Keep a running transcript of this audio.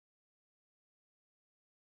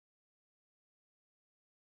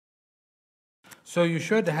So you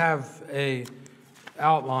should have a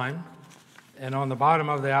outline, and on the bottom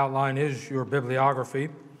of the outline is your bibliography.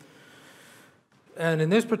 And in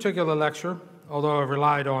this particular lecture, although I've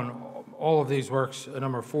relied on all of these works,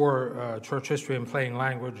 number 4, Church History in Plain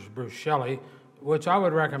Language, Bruce Shelley, which I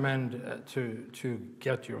would recommend to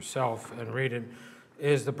get yourself and read it,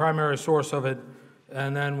 is the primary source of it.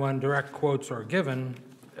 And then when direct quotes are given,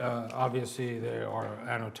 obviously they are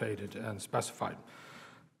annotated and specified.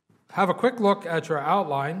 Have a quick look at your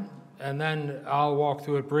outline, and then I'll walk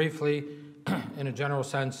through it briefly in a general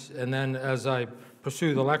sense. And then as I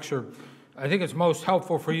pursue the lecture, I think it's most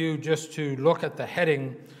helpful for you just to look at the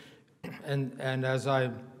heading, and as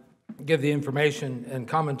I give the information and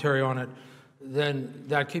commentary on it, then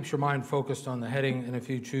that keeps your mind focused on the heading. And if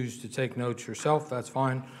you choose to take notes yourself, that's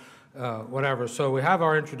fine, whatever. So we have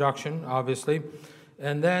our introduction, obviously.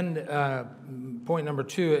 And then point number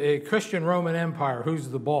 2, a Christian Roman Empire, who's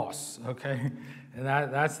the boss, okay? And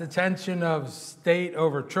that's the tension of state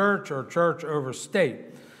over church or church over state.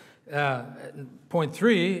 Point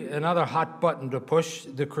 3, another hot button to push,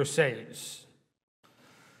 the Crusades.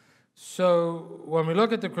 So when we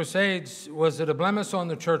look at the Crusades, was it a blemish on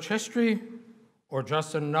the church history or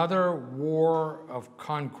just another war of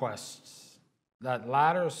conquests? That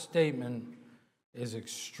latter statement is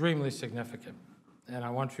extremely significant. And I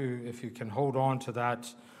want you, if you can hold on to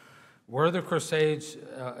that, were the Crusades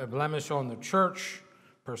a blemish on the church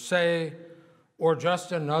per se, or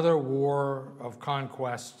just another war of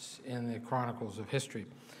conquests in the chronicles of history?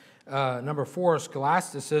 Number 4,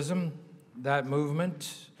 scholasticism, that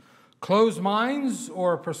movement. Closed minds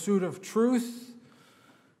or pursuit of truth?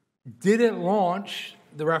 Did it launch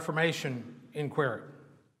the Reformation inquiry,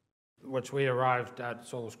 which we arrived at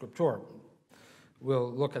sola scriptura?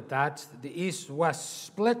 We'll look at that. The East-West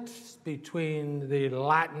split between the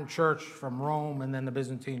Latin church from Rome and then the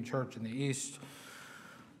Byzantine church in the East.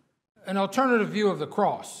 An alternative view of the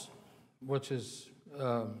cross, which is,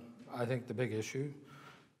 I think, the big issue.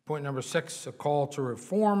 Point number 6, a call to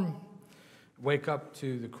reform. Wake up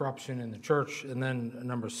to the corruption in the church. And then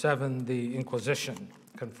number 7, the Inquisition,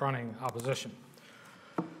 confronting opposition.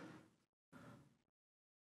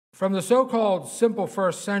 From the so-called simple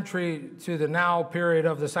first century to the now period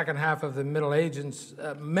of the second half of the Middle Ages,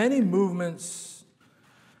 many movements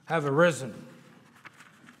have arisen,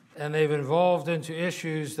 and they've evolved into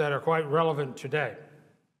issues that are quite relevant today.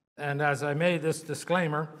 And as I made this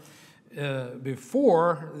disclaimer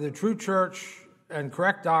before, the true church and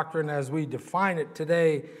correct doctrine as we define it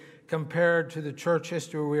today compared to the church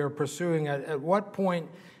history we are pursuing, at what point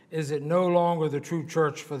is it no longer the true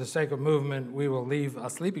church? For the sake of movement, we will leave a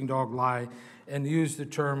sleeping dog lie and use the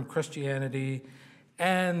term Christianity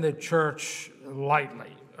and the church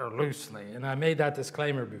lightly or loosely. And I made that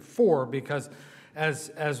disclaimer before because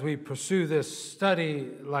as we pursue this study,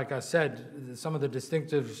 like I said, some of the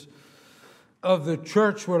distinctives of the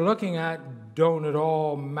church we're looking at don't at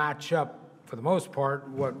all match up, for the most part,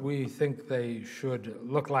 what we think they should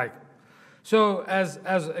look like. So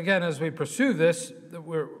as we pursue this,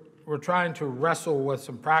 we're trying to wrestle with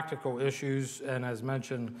some practical issues, and as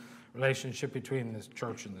mentioned, relationship between the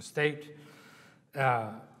church and the state,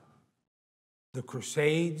 the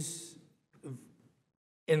Crusades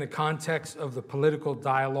in the context of the political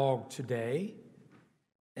dialogue today,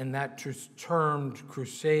 and that term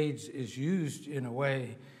Crusades is used in a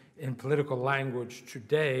way in political language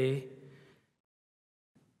today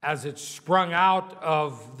as it sprung out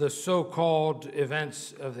of the so-called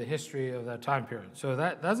events of the history of that time period. So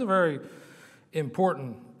that's a very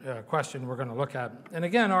important question we're going to look at. And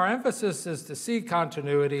again, our emphasis is to see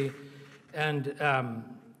continuity and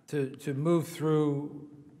to move through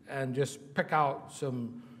and just pick out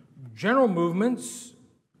some general movements,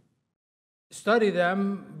 study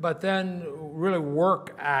them, but then really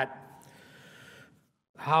work at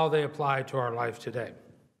how they apply to our life today.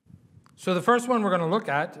 So the first one we're going to look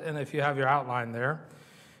at, and if you have your outline there,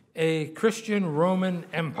 a Christian Roman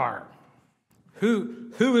Empire.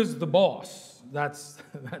 Who is the boss? That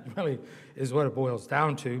really is what it boils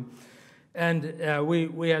down to. And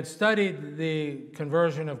we had studied the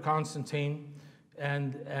conversion of Constantine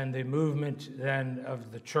and the movement then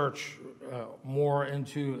of the church more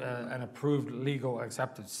into an approved legal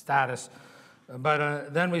accepted status.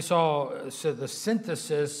 But then we saw the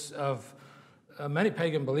synthesis of many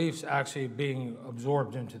pagan beliefs actually being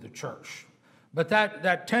absorbed into the church. But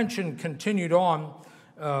that tension continued on,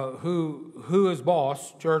 who is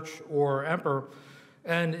boss, church or emperor,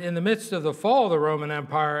 and in the midst of the fall of the Roman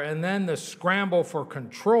Empire and then the scramble for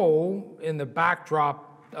control in the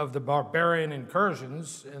backdrop of the barbarian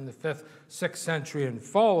incursions in the 5th, 6th century and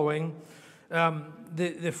following,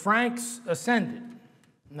 The Franks ascended.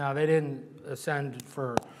 Now, they didn't ascend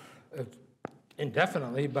for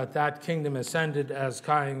indefinitely, but that kingdom ascended as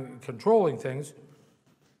controlling things.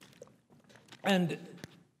 And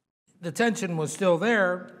the tension was still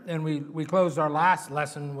there, and we closed our last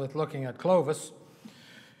lesson with looking at Clovis.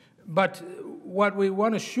 But what we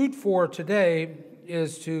want to shoot for today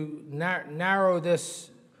is to narrow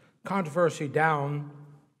this controversy down,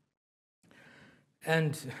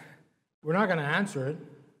 and we're not going to answer it,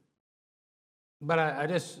 but I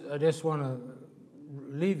just want to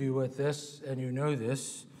leave you with this, and you know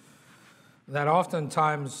this, that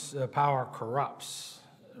oftentimes power corrupts,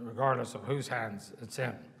 regardless of whose hands it's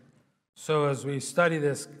in. So as we study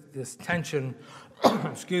this tension,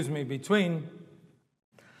 excuse me, between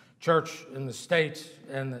church and the state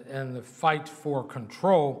and the fight for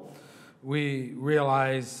control, we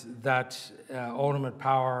realize that ultimate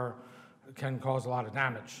power can cause a lot of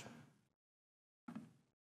damage.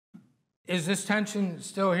 Is this tension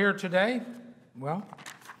still here today? Well,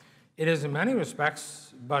 it is in many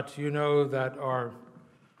respects, but you know that our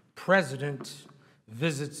president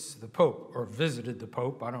visits the Pope, or visited the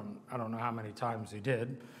Pope. I don't know how many times he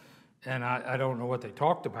did, and I don't know what they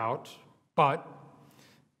talked about, but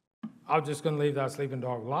I'm just going to leave that sleeping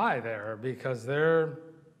dog lie there, because there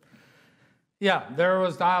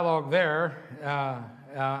was dialogue there.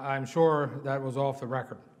 I'm sure that was off the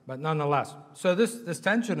record, but nonetheless. So this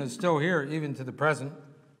tension is still here, even to the present.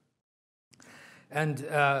 And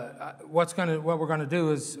what we're going to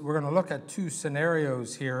do is we're going to look at two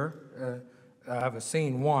scenarios here. I have a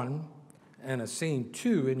scene 1 and a scene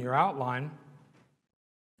 2 in your outline.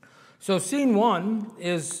 So scene 1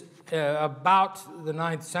 is about the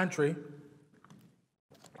 9th century,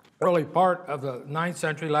 early part of the 9th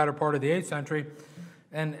century, latter part of the 8th century,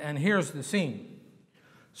 and here's the scene.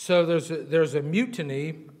 So there's a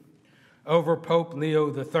mutiny over Pope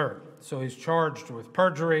Leo III. So he's charged with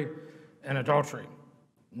perjury and adultery.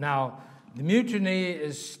 Now, the mutiny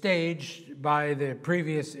is staged by the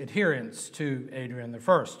previous adherents to Adrian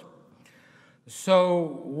I.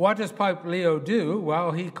 So what does Pope Leo do?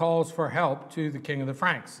 Well, he calls for help to the king of the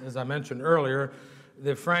Franks. As I mentioned earlier,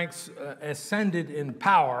 the Franks ascended in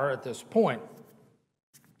power at this point.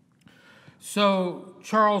 So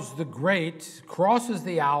Charles the Great crosses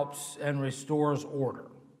the Alps and restores order.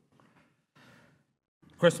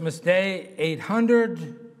 Christmas Day,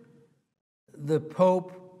 800, the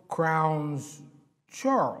Pope crowns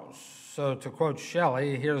Charles. So to quote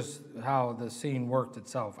Shelley, here's how the scene worked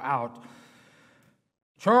itself out.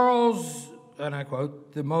 Charles, and I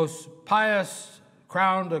quote, the most pious,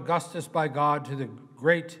 crowned Augustus by God, to the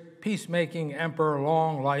great peacemaking emperor,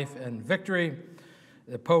 long life and victory.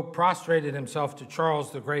 The Pope prostrated himself to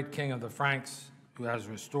Charles, the great king of the Franks, who has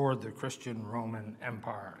restored the Christian Roman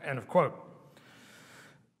Empire. End of quote.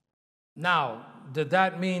 Now, did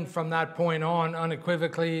that mean from that point on,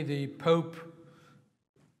 unequivocally, the Pope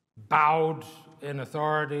bowed in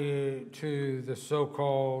authority to the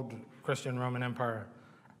so-called Christian Roman Empire?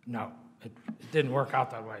 No, it didn't work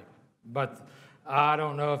out that way. But I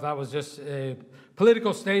don't know if that was just a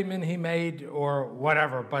political statement he made or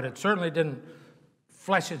whatever, but it certainly didn't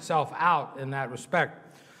flesh itself out in that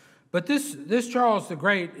respect. But this Charles the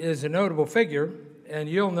Great is a notable figure, and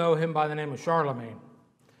you'll know him by the name of Charlemagne.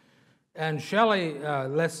 And Shelley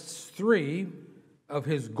lists 3 of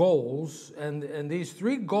his goals, and these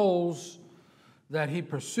 3 goals that he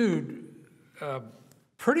pursued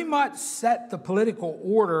pretty much set the political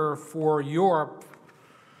order for Europe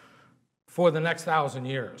for the next 1,000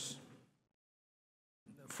 years,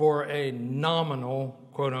 for a nominal,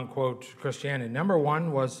 quote-unquote, Christianity. Number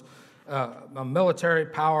 1 was a military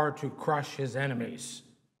power to crush his enemies.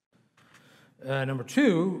 Number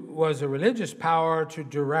 2 was a religious power to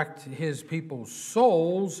direct his people's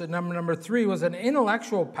souls. And number 3 was an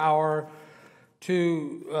intellectual power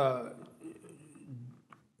to,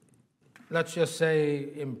 let's just say,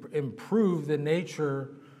 improve the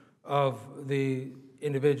nature of the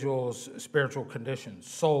individual's spiritual conditions,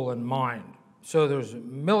 soul and mind. So there's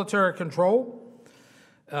military control,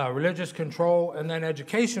 religious control, and then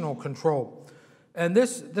educational control. And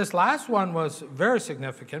this last one was very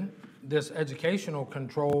significant, this educational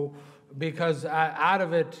control, because out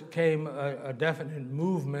of it came a definite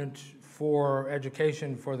movement for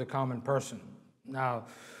education for the common person. Now,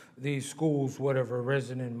 these schools would have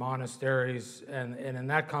arisen in monasteries, and in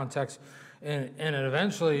that context, and it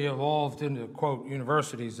eventually evolved into, quote,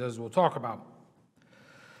 universities, as we'll talk about.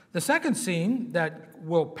 The second scene that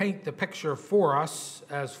will paint the picture for us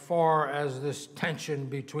as far as this tension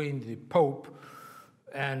between the Pope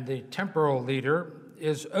and the temporal leader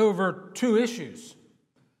is over 2 issues.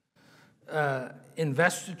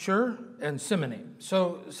 investiture and simony.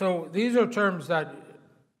 So these are terms that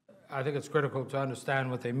I think it's critical to understand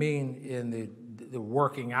what they mean in the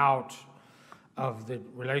working out of the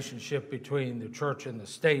relationship between the church and the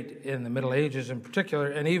state in the Middle Ages in particular,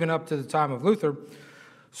 and even up to the time of Luther.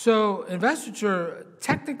 So investiture,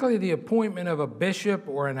 technically the appointment of a bishop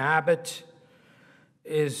or an abbot,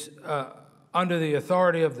 is under the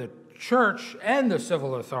authority of the church and the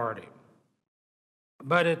civil authority.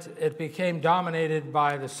 But it became dominated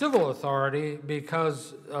by the civil authority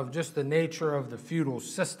because of just the nature of the feudal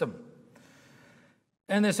system.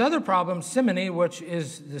 And this other problem, simony, which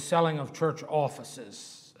is the selling of church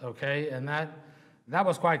offices, okay? And that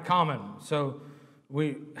was quite common. So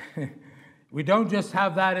we don't just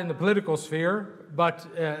have that in the political sphere, but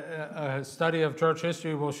a study of church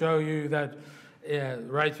history will show you that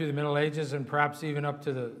right through the Middle Ages and perhaps even up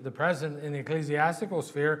to the present, in the ecclesiastical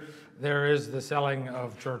sphere, there is the selling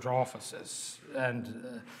of church offices.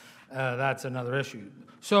 And that's another issue.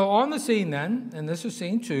 So on the scene then, and this is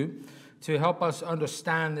scene 2, to help us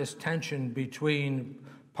understand this tension between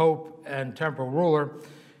Pope and temporal ruler,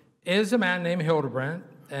 is a man named Hildebrand,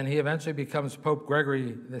 and he eventually becomes Pope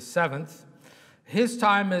Gregory VII. His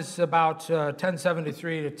time is about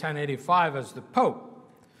 1073 to 1085 as the Pope.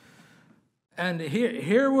 And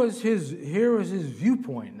here was his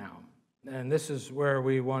viewpoint now. And this is where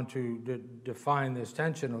we want to define this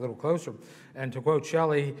tension a little closer. And to quote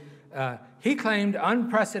Shelley, he claimed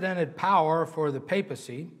unprecedented power for the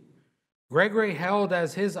papacy. Gregory held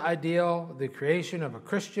as his ideal the creation of a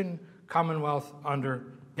Christian commonwealth under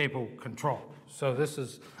papal control. So this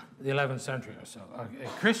is the 11th century or so.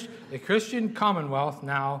 A Christian commonwealth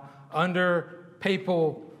now under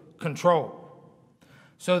papal control.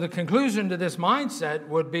 So the conclusion to this mindset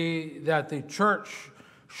would be that the church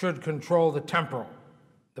should control the temporal.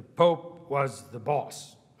 The Pope was the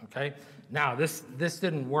boss, okay? Now, this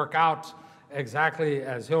didn't work out exactly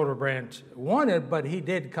as Hildebrand wanted, but he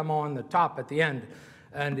did come on the top at the end.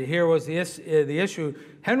 And here was the issue.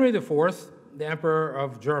 Henry IV, the Emperor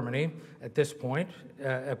of Germany at this point,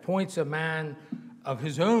 appoints a man of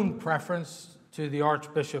his own preference to the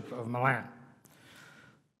Archbishop of Milan.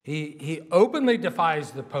 He openly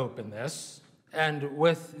defies the Pope in this, and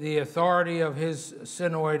with the authority of his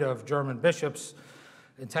synod of German bishops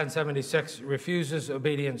in 1076, refuses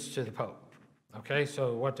obedience to the Pope. Okay,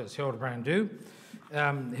 so what does Hildebrand do?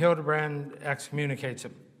 Hildebrand excommunicates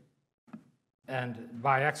him. And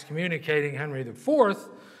by excommunicating Henry IV,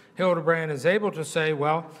 Hildebrand is able to say,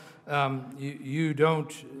 well, you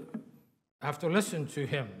don't have to listen to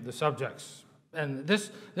him, the subjects. And this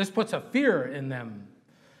puts a fear in them.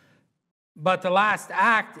 But the last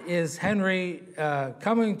act is Henry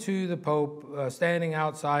coming to the Pope, standing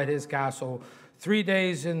outside his castle, 3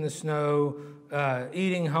 days in the snow,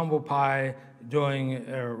 eating humble pie, doing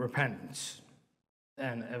repentance.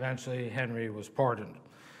 And eventually Henry was pardoned.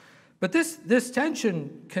 But this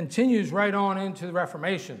tension continues right on into the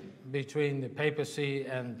Reformation between the papacy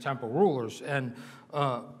and temporal rulers. And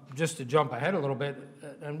just to jump ahead a little bit,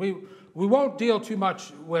 and we won't deal too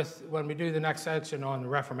much with, when we do the next section on the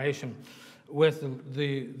Reformation, with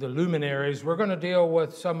the luminaries. We're going to deal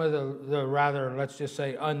with some of the rather, let's just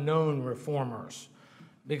say, unknown reformers,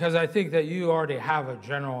 because I think that you already have a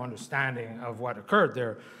general understanding of what occurred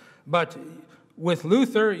there. But with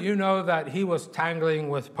Luther, you know that he was tangling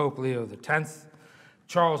with Pope Leo X.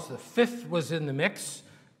 Charles V was in the mix,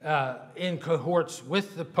 in cohorts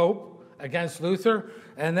with the Pope against Luther.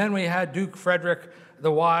 And then we had Duke Frederick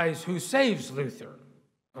the Wise, who saves Luther.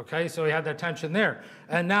 Okay, so we had that tension there.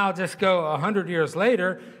 And now just go 100 years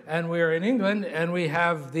later, and we're in England, and we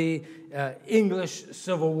have the English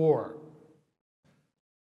Civil War,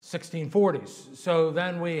 1640s. So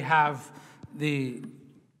then we have the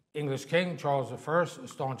English king, Charles I, a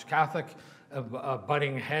staunch Catholic,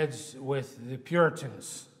 butting heads with the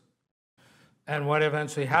Puritans. And what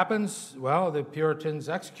eventually happens? Well, the Puritans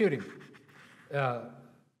execute him.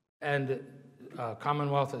 And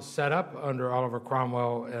Commonwealth is set up under Oliver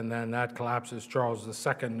Cromwell, and then that collapses. Charles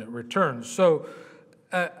II returns. So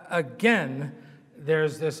again,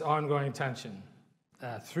 there's this ongoing tension.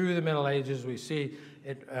 Through the Middle Ages, we see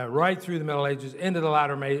it right through the Middle Ages, into the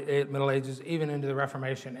latter Middle Ages, even into the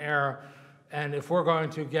Reformation era. And if we're going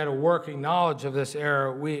to get a working knowledge of this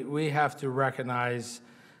era, we have to recognize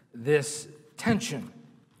this tension.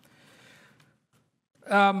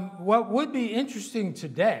 What would be interesting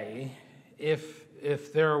today,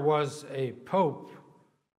 if there was a pope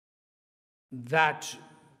that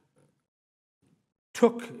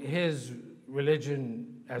took his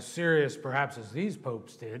religion as serious perhaps as these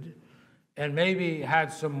popes did, and maybe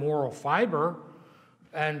had some moral fiber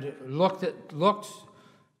and looked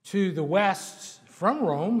to the West from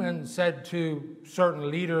Rome and said to certain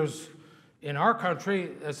leaders in our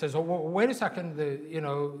country, it says, oh, well, wait a second,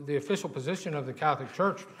 the official position of the Catholic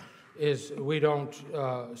Church is we don't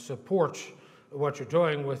support what you're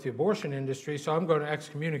doing with the abortion industry, so I'm going to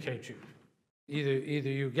excommunicate you. Either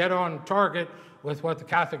you get on target with what the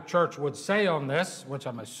Catholic Church would say on this, which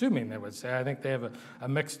I'm assuming they would say. I think they have a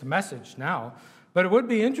mixed message now. But it would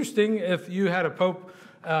be interesting if you had a pope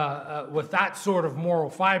with that sort of moral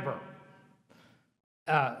fiber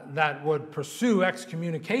that would pursue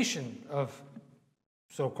excommunication of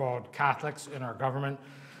so-called Catholics in our government.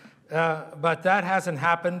 But that hasn't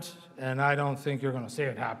happened, and I don't think you're going to see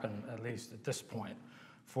it happen, at least at this point,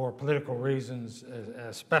 for political reasons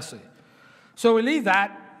especially. So we leave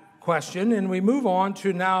that question, and we move on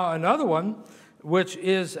to now another one, which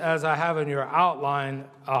is, as I have in your outline,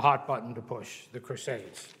 a hot button to push, the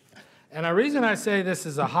Crusades. And the reason I say this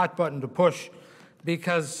is a hot button to push,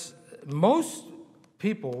 because most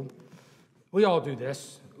people, we all do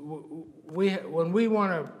this, when we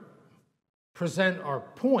want to present our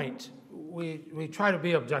point, we try to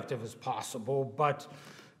be objective as possible, but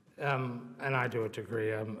and I do it to a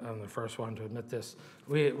degree, I'm the first one to admit this,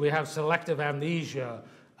 we have selective amnesia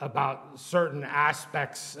about certain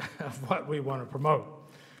aspects of what we want to promote.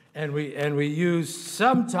 And we use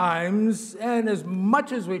sometimes, and as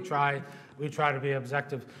much as we try to be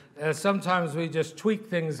objective. Sometimes we just tweak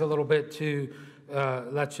things a little bit to,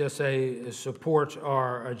 let's just say, support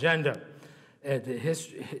our agenda.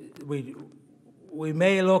 We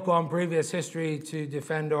may look on previous history to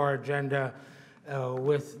defend our agenda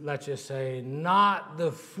with, let's just say, not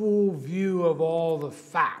the full view of all the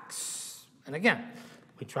facts. And again,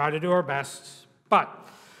 we try to do our best, but,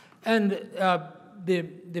 and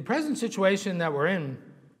the present situation that we're in,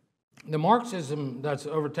 the Marxism that's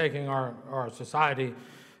overtaking our society,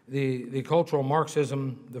 the cultural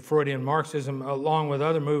Marxism, the Freudian Marxism, along with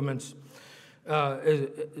other movements,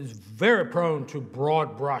 is very prone to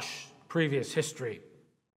broad brush previous history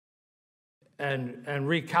and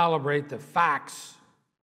recalibrate the facts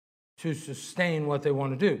to sustain what they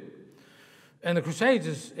want to do. And the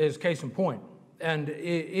Crusades is case in point. And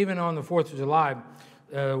even on the 4th of July,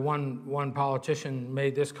 one politician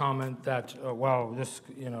made this comment that, well, this,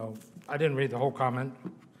 I didn't read the whole comment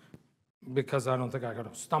because I don't think I could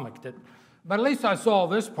have stomached it. But at least I saw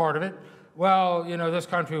this part of it. Well, this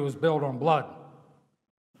country was built on blood.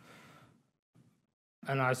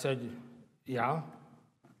 And I said, yeah,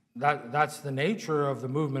 that's the nature of the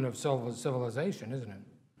movement of civilization, isn't it?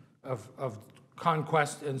 Of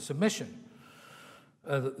conquest and submission.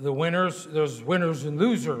 The winners, there's winners and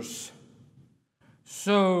losers.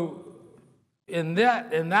 So in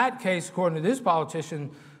that case, according to this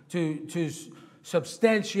politician, to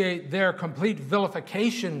substantiate their complete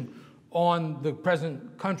vilification on the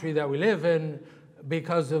present country that we live in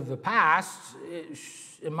because of the past,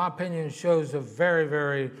 in my opinion, shows a very,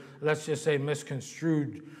 very, let's just say,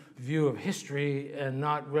 misconstrued view of history and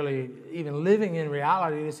not really even living in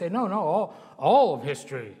reality to say, no, all of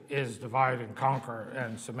history is divide and conquer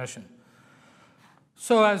and submission.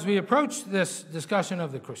 So as we approach this discussion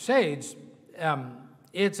of the Crusades,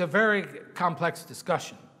 it's a very complex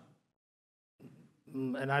discussion.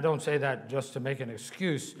 And I don't say that just to make an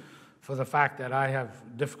excuse for the fact that I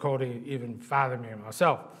have difficulty even fathoming it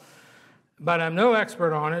myself. But I'm no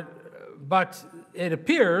expert on it, but it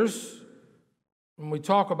appears when we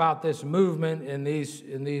talk about this movement in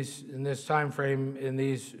this time frame, in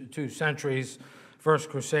these 2 centuries, First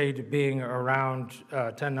Crusade being around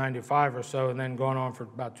 1095 or so, and then going on for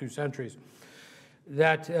about 2 centuries,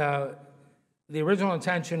 that the original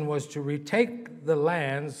intention was to retake the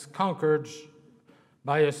lands conquered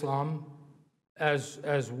by Islam,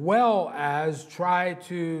 as well as try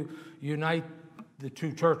to unite the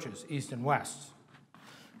 2 churches, East and West,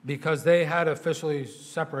 because they had officially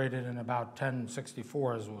separated in about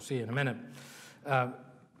 1064, as we'll see in a minute.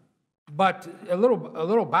 But a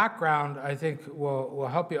little background, I think, will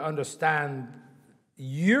help you understand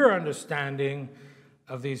your understanding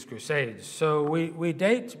of these Crusades. So we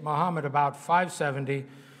date Muhammad about 570,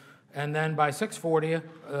 and then by 640,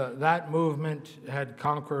 that movement had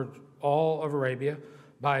conquered all of Arabia.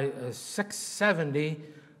 By 670,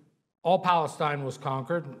 all Palestine was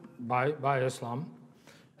conquered by Islam.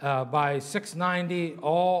 By 690,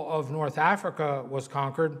 all of North Africa was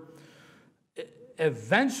conquered.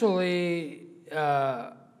 Eventually,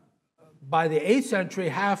 by the 8th century,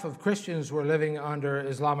 half of Christians were living under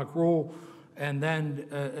Islamic rule, and then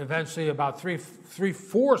eventually about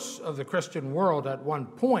three-fourths of the Christian world at one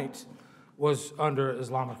point was under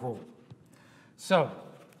Islamic rule. So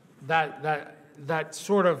that that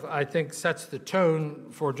sort of, I think, sets the tone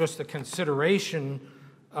for just the consideration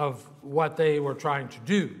of what they were trying to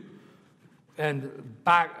do. And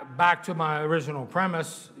back to my original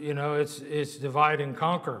premise, you know, it's divide and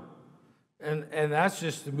conquer. And that's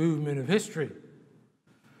just the movement of history.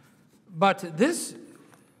 But this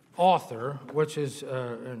author, which is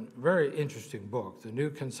a very interesting book, The New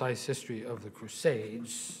Concise History of the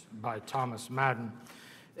Crusades by Thomas Madden,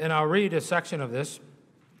 and I'll read a section of this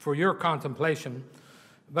for your contemplation,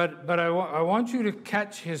 but I want you to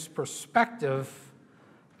catch his perspective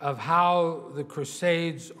of how the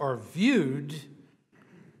Crusades are viewed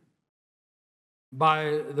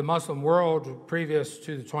by the Muslim world previous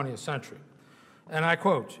to the 20th century. And I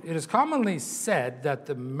quote, "It is commonly said that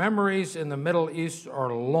the memories in the Middle East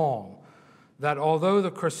are long, that although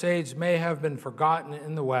the Crusades may have been forgotten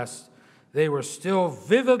in the West, they were still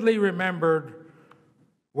vividly remembered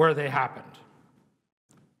where they happened."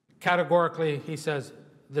 Categorically, he says,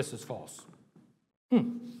 this is false.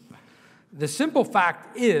 The simple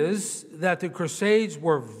fact is that the Crusades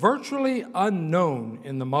were virtually unknown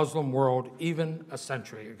in the Muslim world even a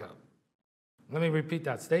century ago. Let me repeat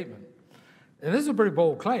that statement. And this is a pretty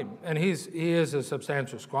bold claim, and he is a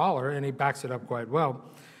substantial scholar, and he backs it up quite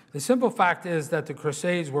well. The simple fact is that the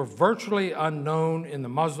Crusades were virtually unknown in the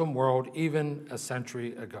Muslim world even a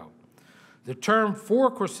century ago. The term for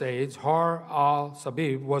Crusades, Har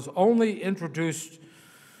al-Sabib, was only introduced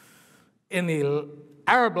in the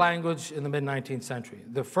Arab language in the mid-19th century.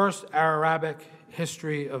 The first Arabic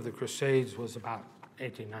history of the Crusades was about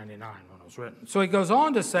 1899 when it was written. So he goes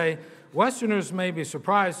on to say, Westerners may be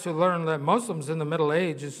surprised to learn that Muslims in the Middle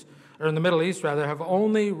East have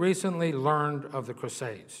only recently learned of the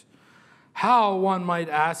Crusades. How, one might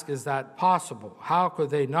ask, is that possible? How could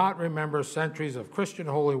they not remember centuries of Christian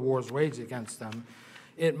holy wars waged against them?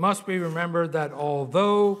 It must be remembered that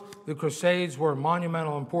although the Crusades were of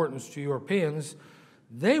monumental importance to Europeans,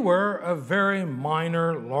 they were a very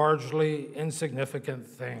minor, largely insignificant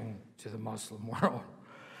thing to the Muslim world.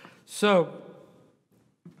 So,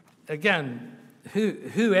 again,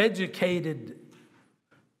 who educated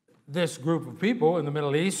this group of people in the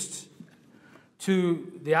Middle East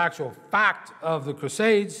to the actual fact of the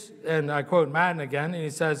Crusades? And I quote Madden again, and he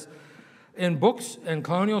says, "In books and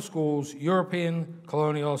colonial schools, European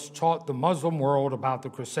colonialists taught the Muslim world about the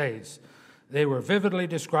Crusades. They were vividly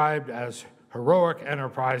described as heroic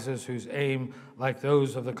enterprises whose aim, like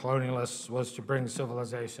those of the colonialists, was to bring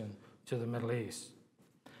civilization to the Middle East."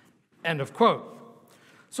 End of quote.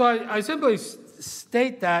 So I simply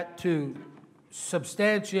state that to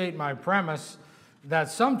substantiate my premise that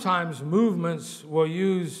sometimes movements will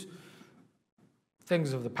use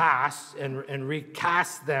things of the past and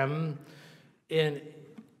recast them in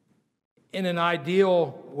an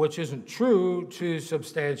ideal which isn't true to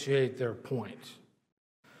substantiate their point.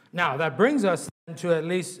 Now, that brings us to at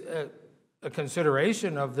least a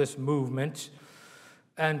consideration of this movement,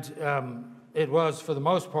 and it was, for the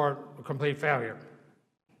most part, a complete failure.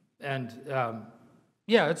 And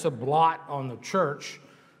yeah, it's a blot on the church,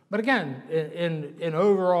 but again, in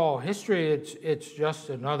overall history, it's just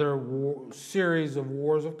another series of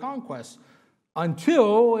wars of conquest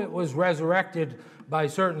until it was resurrected by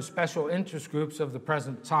certain special interest groups of the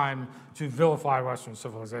present time to vilify Western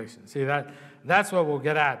civilization. See, that's what we'll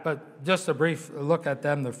get at. But just a brief look at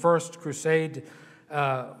them. The First Crusade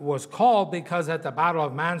was called because at the Battle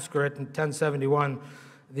of Manzikert in 1071,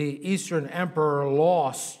 the Eastern Emperor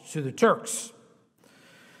lost to the Turks.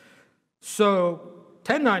 So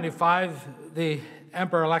 1095, the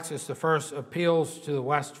Emperor Alexis I appeals to the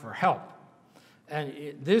West for help.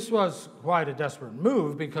 And this was quite a desperate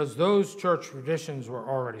move because those church traditions were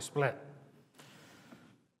already split.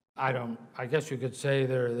 I guess you could say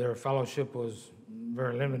their fellowship was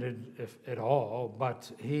very limited, if at all,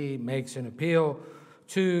 but he makes an appeal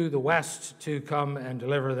to the West to come and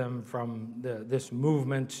deliver them from this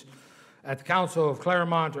movement. At the Council of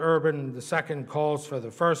Clermont, Urban II calls for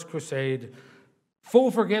the First Crusade,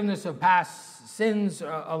 full forgiveness of past sins,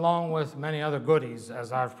 along with many other goodies,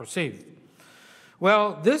 as I've perceived.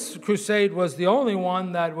 Well, this crusade was the only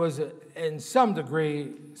one that was, in some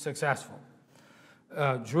degree, successful.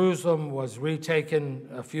 Jerusalem was retaken,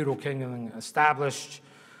 a feudal kingdom established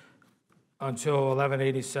until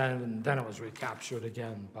 1187, and then it was recaptured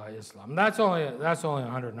again by Islam. That's only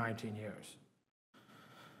 119 years.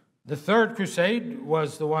 The Third Crusade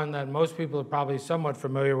was the one that most people are probably somewhat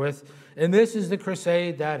familiar with, and this is the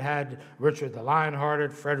crusade that had Richard the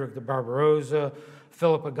Lionhearted, Frederick the Barbarossa,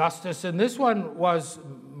 Philip Augustus, and this one was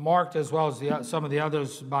marked, as well as some of the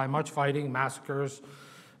others, by much fighting, massacres,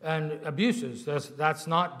 and abuses. That's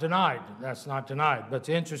not denied. That's not denied. But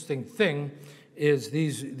the interesting thing is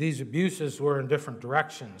these abuses were in different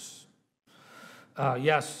directions.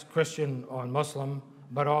 Yes, Christian on Muslim,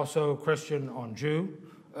 but also Christian on Jew,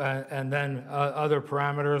 and then other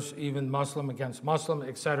parameters, even Muslim against Muslim,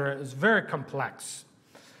 etc. It's very complex.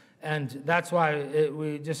 And that's why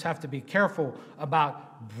we just have to be careful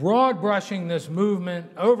about broad brushing this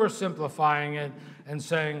movement, oversimplifying it, and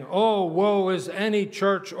saying, oh, woe is any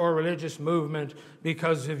church or religious movement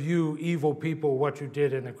because of you evil people, what you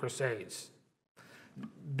did in the Crusades.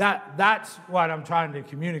 That's what I'm trying to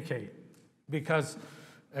communicate. Because,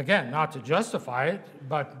 again, not to justify it,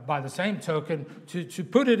 but by the same token, to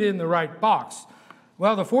put it in the right box.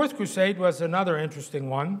 Well, the Fourth Crusade was another interesting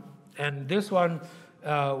one, and this one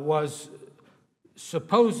was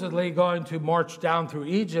supposedly going to march down through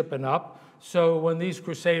Egypt and up. So when these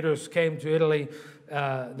crusaders came to Italy,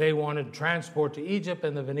 they wanted transport to Egypt,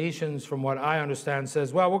 and the Venetians, from what I understand,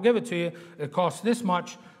 says, well, we'll give it to you. It costs this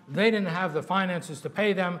much. They didn't have the finances to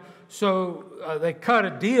pay them, so they cut a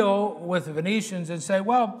deal with the Venetians and say,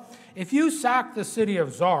 well, if you sack the city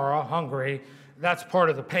of Zara, Hungary, that's part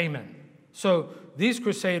of the payment. So these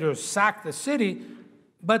crusaders sacked the city,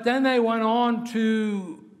 but then they went on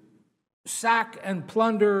to sack and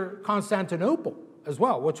plunder Constantinople as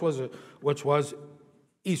well, which was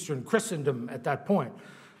Eastern Christendom at that point.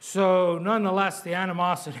 So nonetheless, the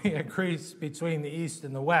animosity increased between the East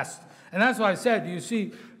and the West. And that's why I said you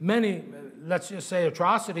see many, let's just say,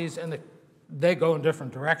 atrocities, and they go in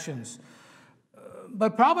different directions.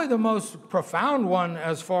 But probably the most profound one,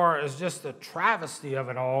 as far as just the travesty of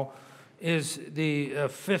it all, is the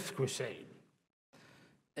Fifth Crusade.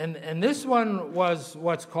 And this one was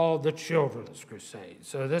what's called the Children's Crusade.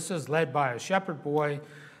 So this is led by a shepherd boy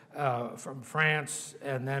from France,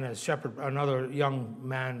 and then another young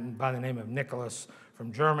man by the name of Nicholas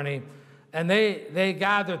from Germany. And they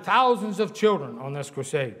gathered thousands of children on this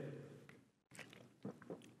crusade.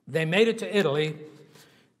 They made it to Italy,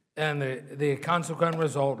 and the consequent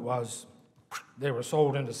result was they were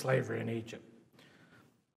sold into slavery in Egypt.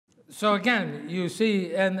 So again, you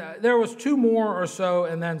see, and there was two more or so,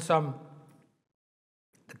 and then some.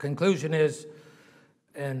 The conclusion is,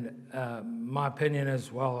 and my opinion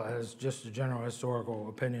as well as just a general historical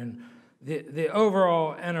opinion, the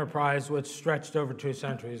overall enterprise, which stretched over 2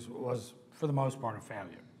 centuries, was for the most part a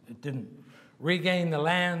failure. It didn't regain the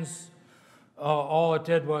lands. All it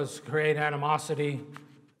did was create animosity,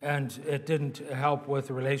 and it didn't help with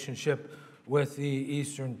the relationship with the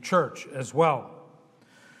Eastern Church as well.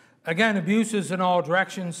 Again, abuses in all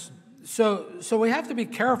directions. So we have to be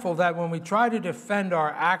careful that when we try to defend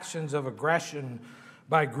our actions of aggression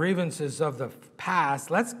by grievances of the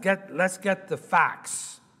past, let's get the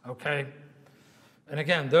facts, okay? And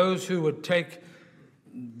again, those who would take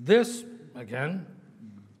this, again,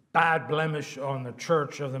 bad blemish on the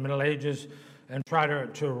church of the Middle Ages and try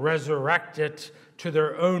to resurrect it to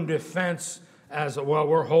their own defense as, well,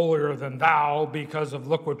 we're holier than thou because of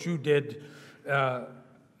look what you did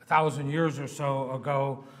 1,000 years or so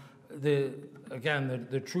ago.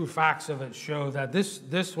 The true facts of it show that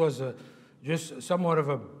this was just somewhat of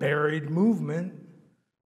a buried movement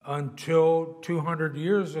until 200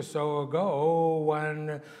 years or so ago,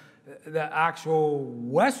 when the actual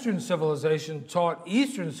Western civilization taught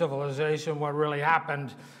Eastern civilization what really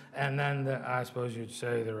happened, and then I suppose you'd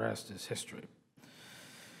say the rest is history.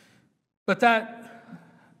 But that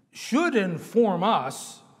should inform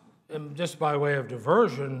us, just by way of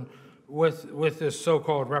diversion, with this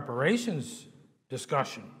so-called reparations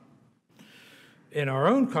discussion in our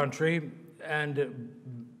own country, and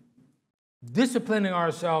disciplining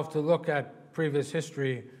ourselves to look at previous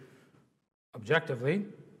history objectively.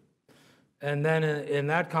 And then in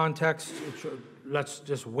that context, let's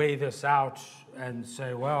just weigh this out and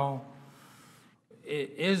say, well,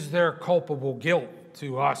 is there culpable guilt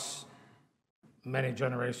to us many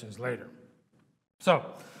generations later? So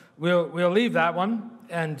we'll leave that one.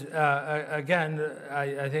 And again,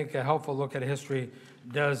 I think a helpful look at history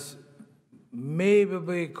does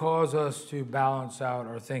maybe cause us to balance out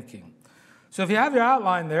our thinking. So if you have your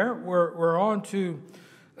outline there, we're on to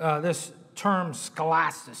this term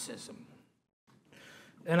scholasticism.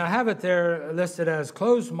 And I have it there listed as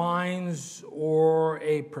closed minds or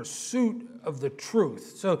a pursuit of the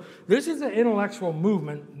truth. So this is an intellectual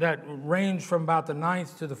movement that ranged from about the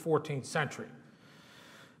 9th to the 14th century.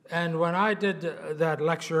 And when I did that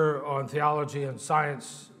lecture on theology and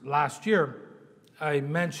science last year, I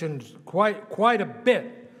mentioned quite a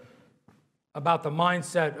bit about the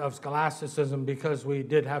mindset of scholasticism because we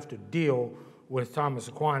did have to deal with Thomas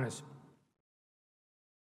Aquinas.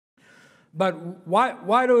 But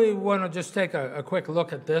why do we want to just take a quick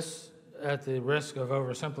look at this, at the risk of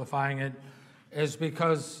oversimplifying it? is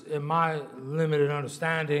because, in my limited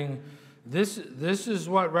understanding, this is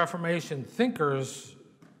what Reformation thinkers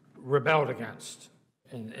rebelled against,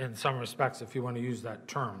 in some respects, if you want to use that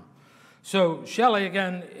term. So Shelley,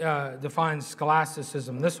 again, defines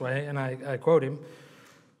scholasticism this way, and I quote him: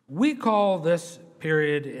 "We call this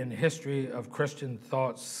period in history of Christian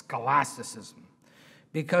thought scholasticism,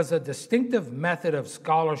 because a distinctive method of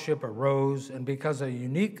scholarship arose and because a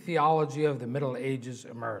unique theology of the Middle Ages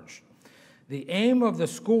emerged. The aim of the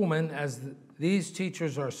schoolmen, as these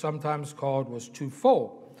teachers are sometimes called, was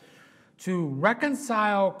twofold: to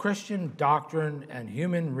reconcile Christian doctrine and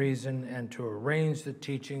human reason and to arrange the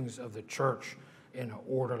teachings of the church in an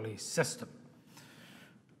orderly system."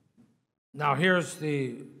 Now here's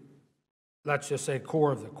the, let's just say,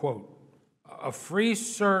 core of the quote. "A free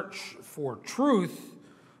search for truth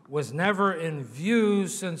was never in view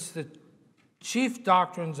since the chief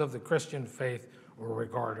doctrines of the Christian faith were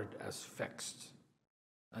regarded as fixed."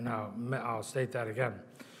 And now I'll state that again.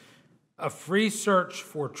 A free search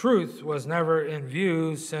for truth was never in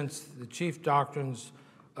view since the chief doctrines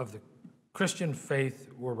of the Christian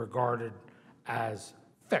faith were regarded as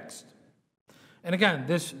fixed. And again,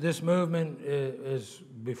 this movement is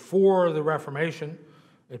before the Reformation.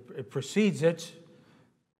 It precedes it,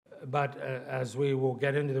 but as we will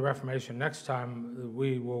get into the Reformation next time,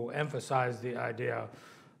 we will emphasize the idea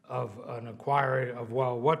of an inquiry of,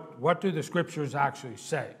 well, what do the scriptures actually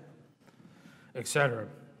say, etc.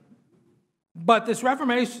 But this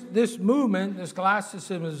Reformation, this movement, this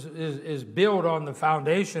scholasticism is built on the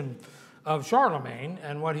foundation of Charlemagne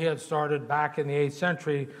and what he had started back in the 8th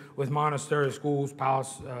century with monastery schools,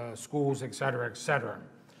 palace schools, etc., etc.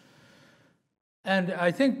 And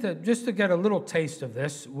I think that just to get a little taste of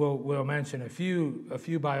this, we'll mention a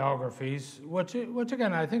few biographies, which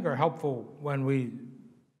again I think are helpful when we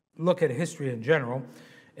look at history in general.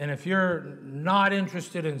 And if you're not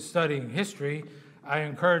interested in studying history, I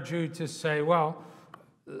encourage you to say, well,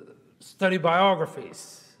 study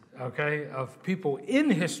biographies, okay, of people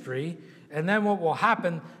in history, and then what will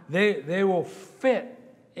happen, they will fit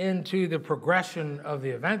into the progression of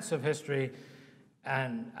the events of history,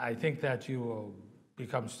 and I think that you will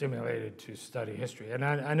become stimulated to study history. And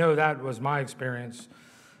I know that was my experience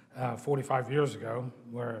 45 years ago,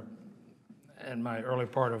 where in my early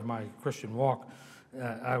part of my Christian walk,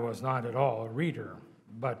 I was not at all a reader.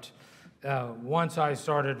 But once I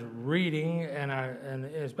started reading, and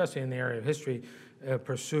especially in the area of history,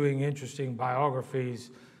 pursuing interesting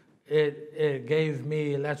biographies, it gave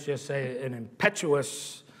me, let's just say, an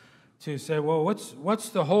impetus to say, well, what's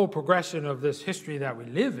the whole progression of this history that we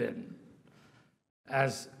live in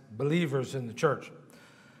as believers in the church?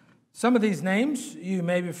 Some of these names you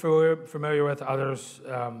may be familiar with, others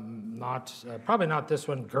not. Probably not this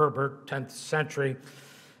one, Gerbert, 10th century,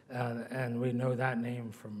 and we know that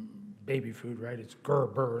name from baby food, right? It's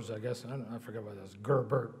Gerbers, I guess. I forget what it was,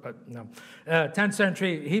 Gerbert, but no. 10th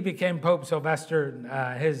century, he became Pope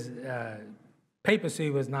Sylvester. His papacy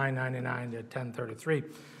was 999 to 1033.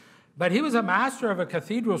 But he was a master of a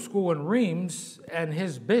cathedral school in Reims, and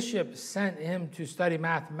his bishop sent him to study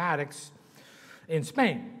mathematics in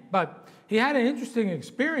Spain. But he had an interesting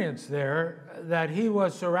experience there, that he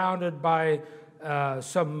was surrounded by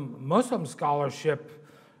some Muslim scholarship,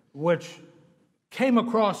 which came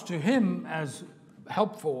across to him as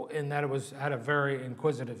helpful in that it had a very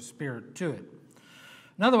inquisitive spirit to it.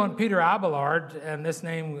 Another one, Peter Abelard, and this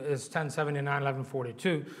name is 1079,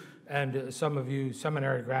 1142, and some of you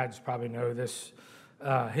seminary grads probably know this.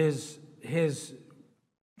 His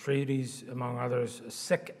treatise, among others,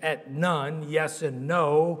 Sic et None, Yes and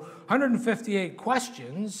No, 158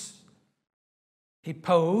 questions he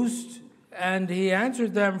posed, and he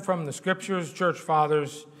answered them from the scriptures, church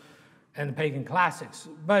fathers, and the pagan classics.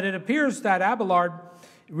 But it appears that Abelard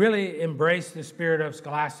really embraced the spirit of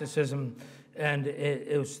scholasticism, and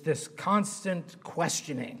it was this constant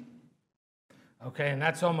questioning. Okay, and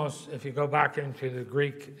that's almost, if you go back into the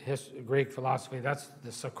Greek philosophy, that's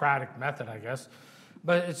the Socratic method, I guess.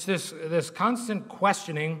 But it's this constant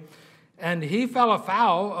questioning, and he fell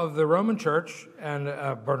afoul of the Roman Church, and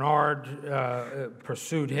Bernard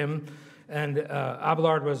pursued him, and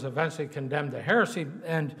Abelard was eventually condemned to heresy,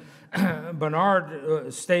 and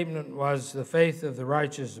Bernard's statement was, "The faith of the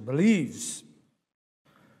righteous believes."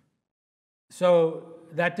 So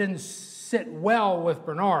that didn't sit well with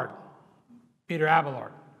Bernard, Peter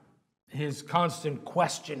Abelard, his constant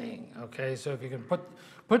questioning. Okay, so if you can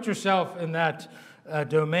put yourself in that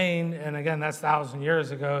domain, and again, that's 1,000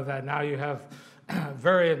 years ago, that now you have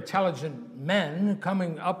very intelligent men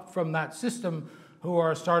coming up from that system who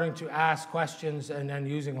are starting to ask questions and then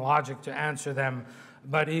using logic to answer them.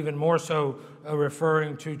 but even more so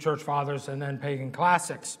referring to church fathers and then pagan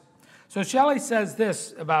classics. So Shelley says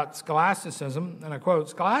this about scholasticism, and I quote,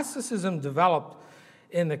 "Scholasticism developed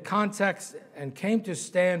in the context and came to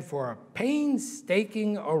stand for a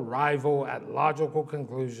painstaking arrival at logical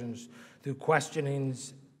conclusions through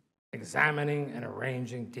questionings, examining and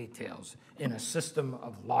arranging details in a system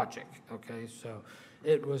of logic." Okay, so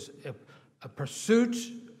it was a pursuit,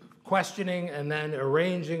 questioning, and then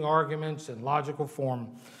arranging arguments in logical form.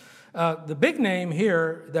 The big name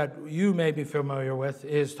here that you may be familiar with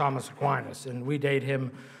is Thomas Aquinas, and we date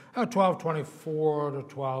him 1224 to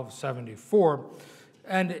 1274.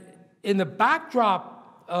 And in the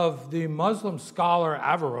backdrop of the Muslim scholar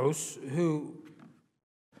Averroes, who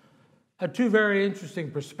had two very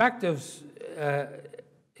interesting perspectives,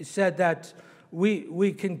 said that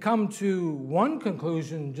we can come to one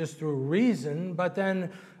conclusion just through reason, but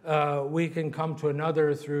then we can come to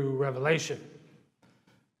another through revelation.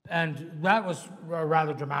 And that was a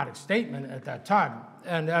rather dramatic statement at that time.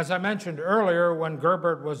 And as I mentioned earlier, when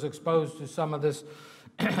Gerbert was exposed to some of this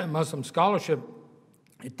Muslim scholarship,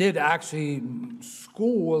 it did actually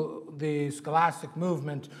school the scholastic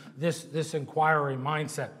movement, this inquiry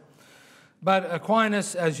mindset. But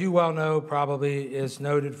Aquinas, as you well know, probably is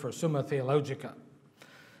noted for Summa Theologica.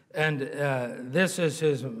 And this is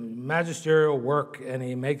his magisterial work, and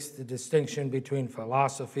he makes the distinction between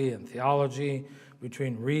philosophy and theology,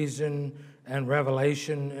 between reason and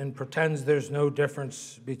revelation, and pretends there's no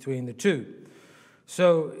difference between the two.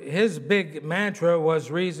 So his big mantra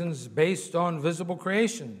was reasons based on visible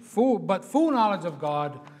creation. But full knowledge of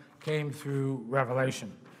God came through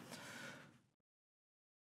revelation.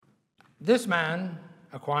 This man,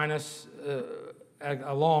 Aquinas,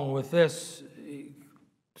 along with this,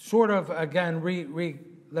 sort of, again,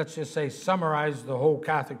 let's just say, summarized the whole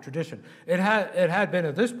Catholic tradition. It had been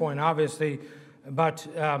at this point, obviously, but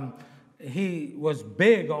he was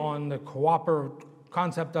big on the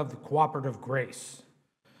concept of the cooperative grace.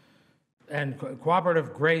 And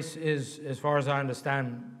cooperative grace is, as far as I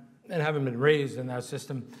understand, and having been raised in that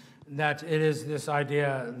system, that it is this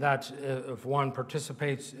idea that if one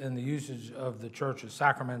participates in the usage of the church's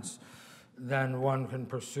sacraments, then one can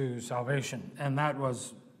pursue salvation. And that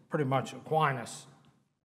was pretty much Aquinas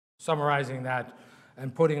summarizing that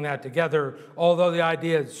and putting that together, although the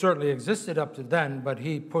idea certainly existed up to then, but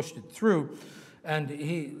he pushed it through. And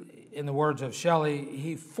he, in the words of Shelley,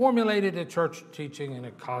 he formulated a church teaching in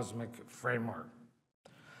a cosmic framework.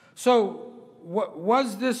 So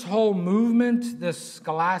was this whole movement, this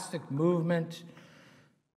scholastic movement,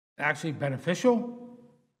 actually beneficial?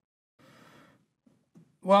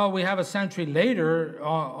 Well, we have a century later,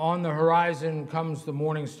 on the horizon comes the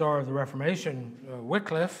morning star of the Reformation,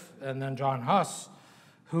 Wycliffe, and then John Huss,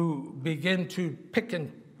 who begin to pick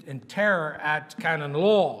and tear at canon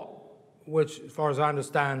law, which, as far as I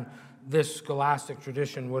understand, this scholastic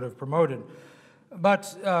tradition would have promoted.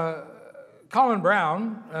 But Colin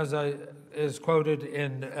Brown, as is quoted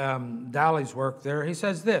in Dalley's work there, he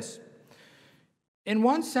says this: "In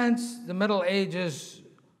one sense, the Middle Ages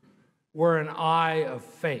were an eye of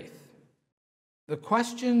faith. The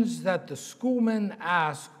questions that the schoolmen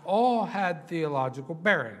asked all had theological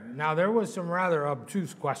bearing." Now, there was some rather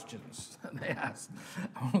obtuse questions they asked.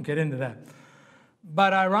 I won't get into that.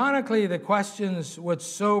 But ironically, the questions which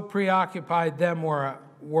so preoccupied them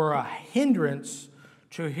were a hindrance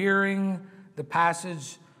to hearing the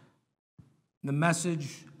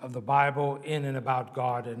message of the Bible in and about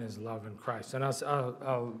God and his love in Christ. And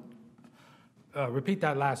I'll repeat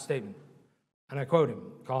that last statement, and I quote him,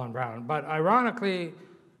 Colin Brown. "But ironically,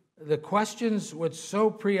 the questions which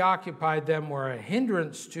so preoccupied them were a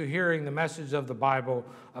hindrance to hearing the message of the Bible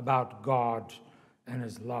about God and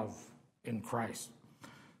his love in Christ."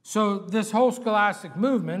 So this whole scholastic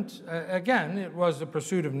movement, again, it was the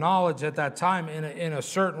pursuit of knowledge at that time in a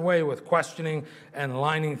certain way, with questioning and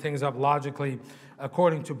lining things up logically.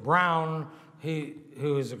 According to Brown,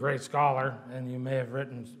 who is a great scholar, and you may have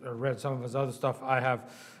written or read some of his other stuff, I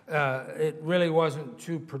have, it really wasn't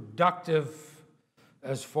too productive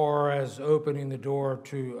as far as opening the door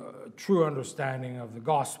to a true understanding of the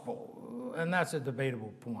gospel. And that's a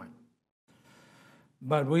debatable point.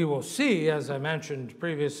 But we will see, as I mentioned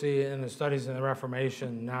previously in the studies in the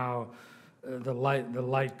Reformation, now the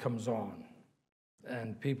light comes on,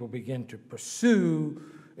 and people begin to pursue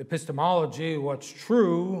epistemology, what's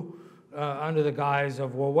true, under the guise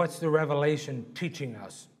of, well, what's the revelation teaching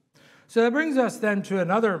us? So that brings us then to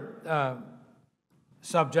another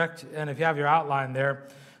subject, and if you have your outline there,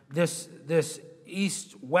 this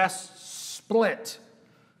east-west split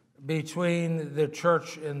between the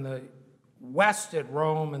church in the west at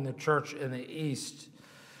Rome and the church in the east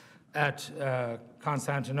at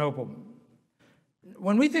Constantinople.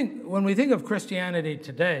 When we think of Christianity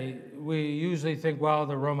today, we usually think, well,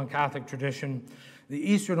 the Roman Catholic tradition, the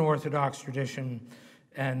Eastern Orthodox tradition,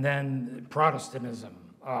 and then Protestantism,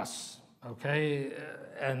 us, okay?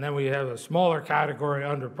 And then we have a smaller category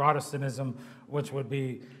under Protestantism, which would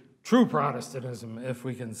be true Protestantism, if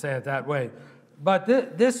we can say it that way. But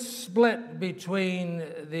this split between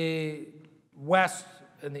the West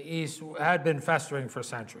and the East had been festering for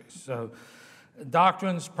centuries. So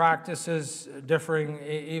doctrines, practices differing,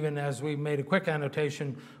 even as we made a quick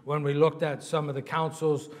annotation when we looked at some of the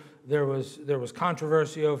councils, there was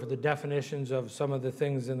controversy over the definitions of some of the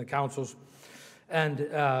things in the councils. And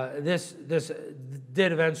this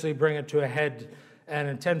did eventually bring it to a head, and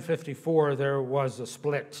in 1054 there was a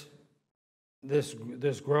split. This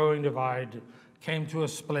growing divide came to a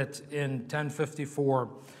split in 1054,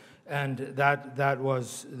 and that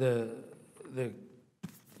was the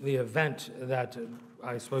event that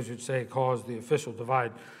I suppose you'd say caused the official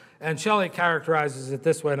divide. And Shelley characterizes it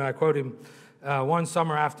this way, and I quote him, one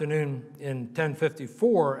summer afternoon in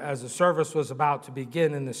 1054, as the service was about to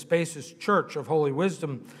begin in the spacious Church of Holy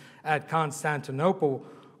Wisdom at Constantinople,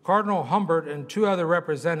 Cardinal Humbert and two other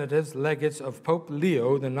representatives, legates of Pope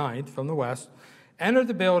Leo IX from the West, entered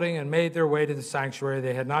the building and made their way to the sanctuary.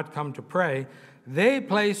 They had not come to pray. They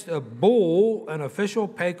placed a bull, an official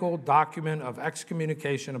papal document of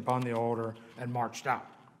excommunication, upon the altar and marched out.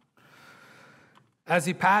 As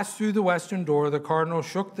he passed through the western door, the cardinal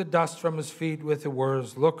shook the dust from his feet with the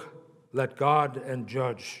words, "Look, let God and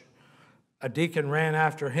judge." A deacon ran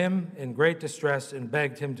after him in great distress and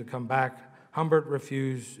begged him to come back. Humbert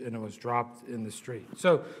refused, and it was dropped in the street.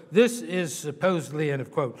 So this is supposedly, end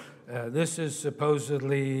of quote, this is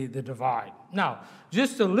supposedly the divide. Now,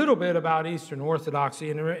 just a little bit about Eastern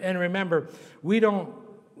Orthodoxy, and remember, we don't,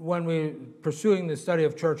 when we're pursuing the study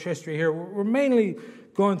of church history here, we're mainly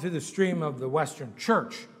going through the stream of the Western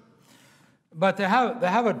Church. But they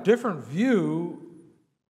have a different view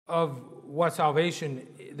of what salvation,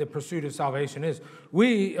 the pursuit of salvation is.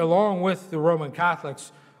 We, along with the Roman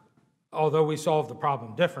Catholics, although we solve the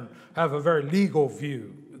problem different, have a very legal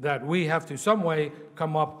view that we have to some way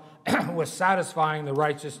come up with satisfying the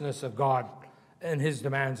righteousness of God and his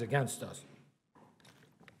demands against us.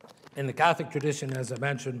 In the Catholic tradition, as I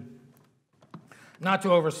mentioned, not to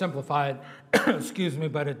oversimplify it, excuse me,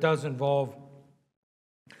 but it does involve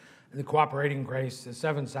the cooperating grace, the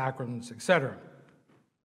seven sacraments, etc.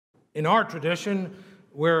 In our tradition,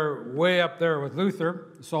 we're way up there with Luther,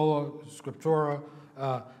 sola scriptura,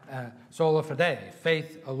 sola fide,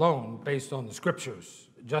 faith alone, based on the scriptures,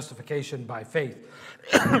 justification by faith.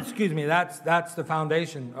 Excuse me, that's the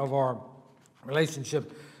foundation of our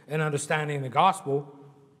relationship in understanding the gospel,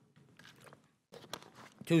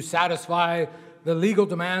 to satisfy the legal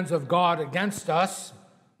demands of God against us,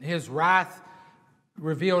 his wrath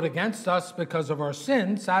revealed against us because of our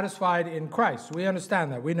sin, satisfied in Christ. We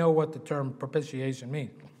understand that. We know what the term propitiation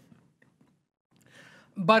means.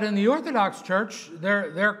 But in the Orthodox Church,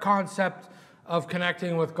 their concept of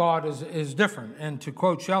connecting with God is different. And to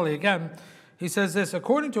quote Shelley again, he says this,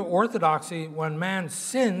 according to Orthodoxy, when man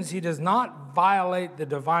sins, he does not violate the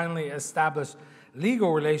divinely established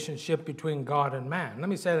legal relationship between God and man. Let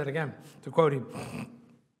me say that again, to quote him.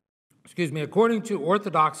 Excuse me, according to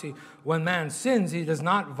Orthodoxy, when man sins, he does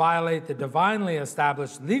not violate the divinely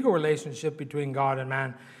established legal relationship between God and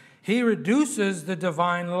man. He reduces the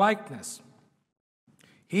divine likeness.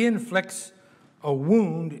 He inflicts a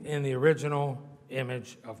wound in the original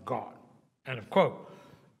image of God. End of quote.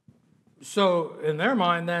 So in their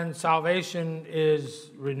mind, then, salvation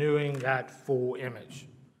is renewing that full image.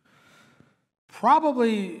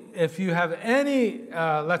 Probably, if you have any,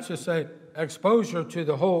 let's just say, exposure to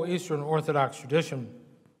the whole Eastern Orthodox tradition,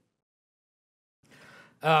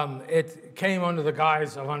 it came under the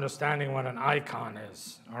guise of understanding what an icon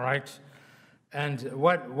is, all right? And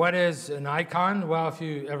what is an icon? Well, if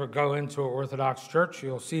you ever go into an Orthodox church,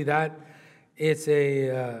 you'll see that. It's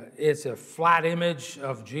a flat image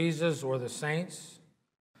of Jesus or the saints.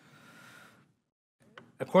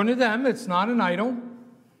 According to them, it's not an idol,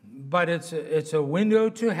 but it's a window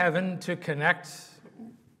to heaven to connect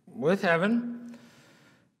with heaven.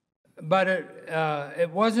 But it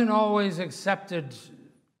wasn't always accepted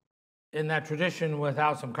in that tradition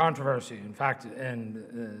without some controversy. In fact,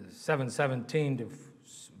 in 717 to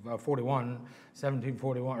 41,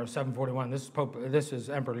 1741 or 741, this is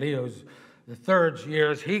Emperor Leo's the third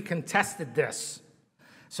years, he contested this.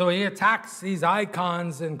 So he attacks these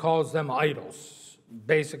icons and calls them idols,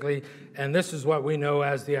 basically, and this is what we know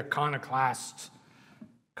as the iconoclast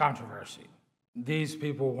controversy. these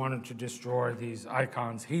people wanted to destroy these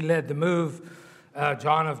icons. He led the move.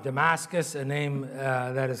 John of Damascus, a name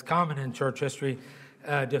that is common in church history,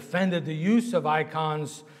 defended the use of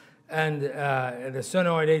icons, and the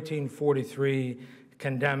Synod 1843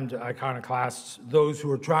 condemned iconoclasts, those who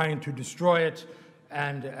were trying to destroy it,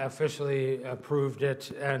 and officially approved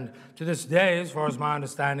it. And to this day, as far as my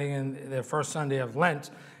understanding, in the first Sunday of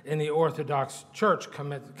Lent in the Orthodox Church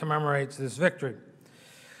commemorates this victory.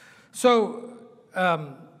 So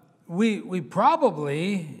we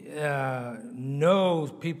probably know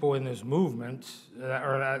people in this movement,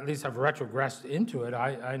 or at least have retrogressed into it.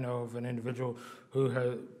 I know of an individual who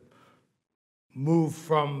has moved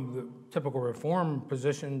from the typical Reform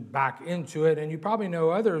position back into it, and you probably know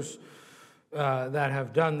others that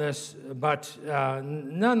have done this, but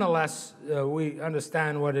nonetheless, we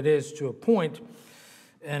understand what it is to a point.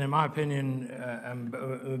 And in my opinion, I'm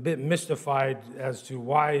a bit mystified as to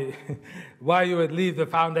why you would leave the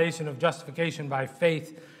foundation of justification by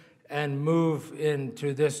faith and move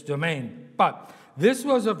into this domain. But this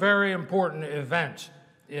was a very important event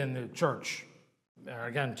in the church.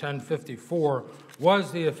 Again, 1054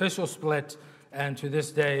 was the official split, and to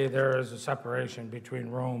this day there is a separation between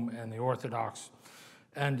Rome and the Orthodox.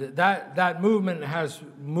 And that movement has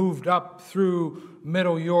moved up through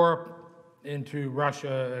Middle Europe into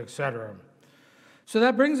Russia, etc. So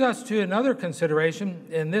that brings us to another consideration,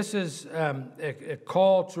 and this is a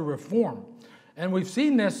call to reform. And we've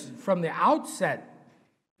seen this from the outset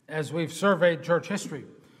as we've surveyed church history,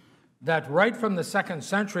 that right from the 2nd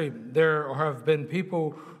century, there have been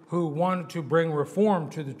people who wanted to bring reform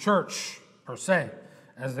to the church, per se,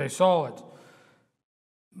 as they saw it.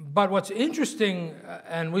 But what's interesting,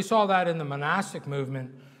 and we saw that in the monastic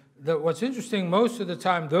movement, that what's interesting most of the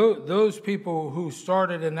time, those people who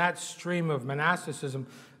started in that stream of monasticism,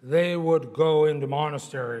 they would go into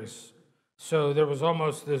monasteries. So there was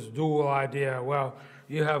almost this dual idea. Well,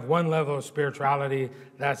 you have one level of spirituality,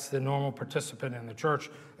 that's the normal participant in the church,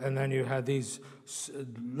 and then you had these,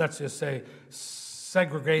 let's just say,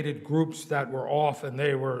 segregated groups that were off, and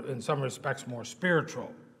they were, in some respects, more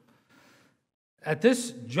spiritual. At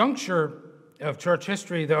this juncture of church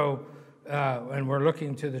history, though, and we're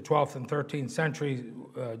looking to the 12th and 13th century,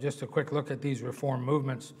 just a quick look at these reform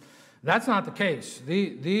movements. That's not the case.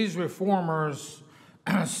 These reformers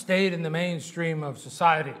stayed in the mainstream of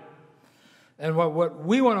society. And what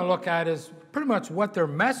we want to look at is pretty much what their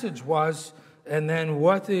message was, and then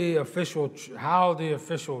what how the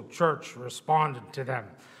official church responded to them.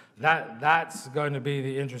 That's going to be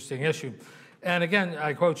the interesting issue. And again,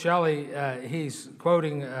 I quote Shelley, he's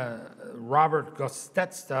quoting Robert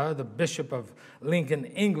Gostetsta, the Bishop of Lincoln,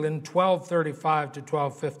 England, 1235 to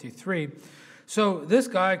 1253. So this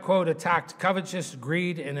guy, quote, attacked covetous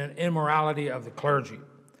greed and an immorality of the clergy.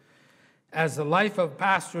 As the life of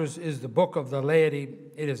pastors is the book of the laity,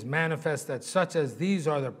 it is manifest that such as these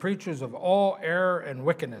are the preachers of all error and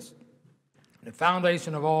wickedness. The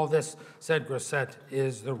foundation of all this, said Grosset,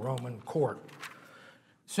 is the Roman court.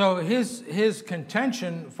 So his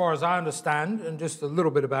contention, as far as I understand, and just a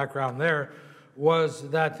little bit of background there, was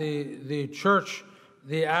that the church,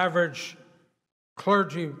 the average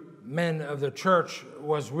clergyman of the church,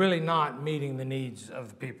 was really not meeting the needs of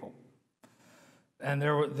the people. And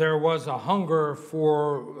there was a hunger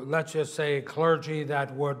for, let's just say, clergy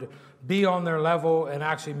that would be on their level and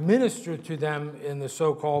actually minister to them in the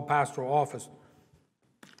so-called pastoral office.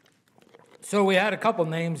 So we had a couple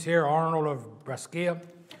names here, Arnold of Brescia.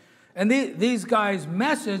 And these guys'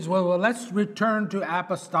 message, well, let's return to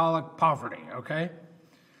apostolic poverty, okay?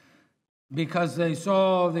 Because they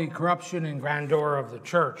saw the corruption and grandeur of the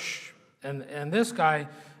church. And this guy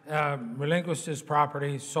relinquished his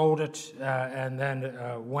property, sold it, and then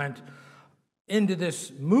went into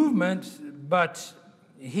this movement, but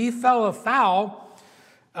he fell afoul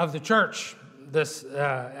of the church, this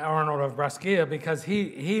Arnold of Brescia, because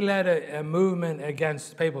he led a movement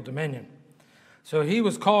against papal dominion. So he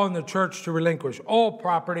was calling the church to relinquish all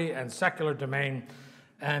property and secular domain,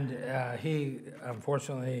 and he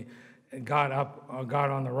unfortunately got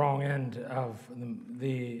on the wrong end of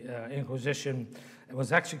the Inquisition, and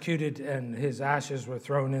was executed, and his ashes were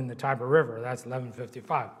thrown in the Tiber River. That's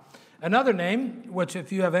 1155. Another name, which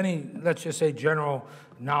if you have any, let's just say, general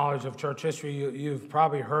knowledge of church history, you've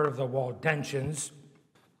probably heard of the Waldensians.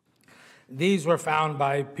 These were found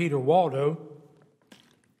by Peter Waldo,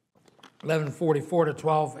 1140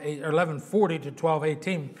 to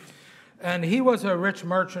 1218, and he was a rich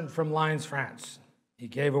merchant from Lyons, France. He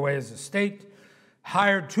gave away his estate,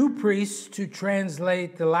 hired 2 priests to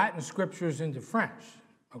translate the Latin scriptures into French.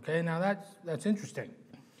 Okay, now that's interesting.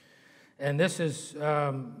 And this is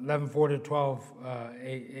 11:4 to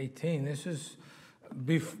 12:18. This is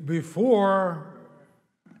before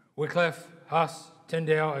Wycliffe, Huss,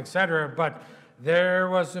 Tyndale, etc. But there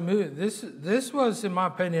was a move. This was, in my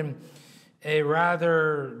opinion, a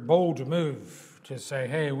rather bold move to say,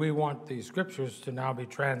 hey, we want these scriptures to now be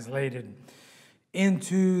translated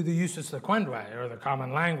into the usus loquendi, or the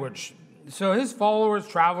common language. So his followers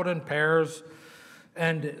traveled in pairs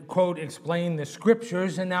and, quote, explain the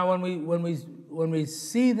scriptures. And now when we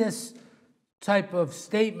see this type of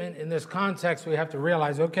statement in this context, we have to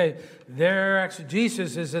realize, okay, their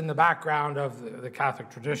exegesis is in the background of the Catholic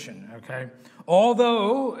tradition, okay?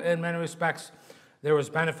 Although, in many respects, there was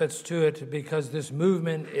benefits to it, because this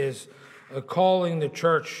movement is calling the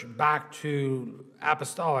church back to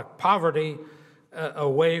apostolic poverty,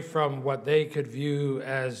 away from what they could view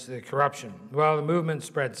as the corruption. Well, the movement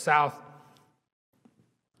spread south.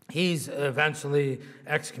 He's eventually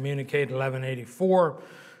excommunicated 1184,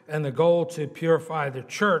 and the goal to purify the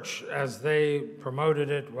church, as they promoted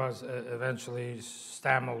it, was eventually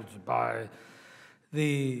stammeled by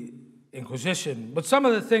the Inquisition. But some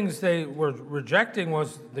of the things they were rejecting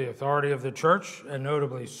was the authority of the church, and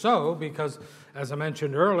notably so, because, as I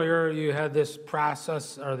mentioned earlier, you had this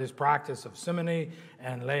process, or this practice of simony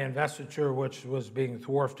and lay investiture, which was being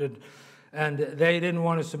thwarted, and they didn't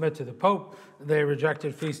want to submit to the Pope. They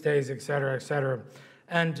rejected feast days, etc., etc.,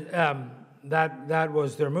 and that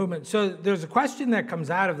was their movement. So there's a question that comes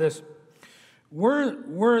out of this: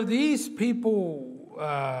 were these people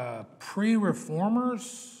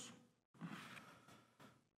pre-reformers?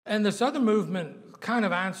 And this other movement kind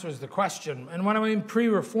of answers the question. And when I mean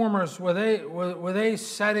pre-reformers, were they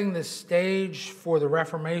setting the stage for the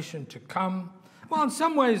Reformation to come? Well, in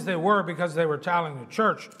some ways they were, because they were challenging the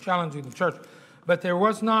church. But there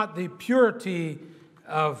was not the purity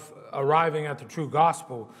of arriving at the true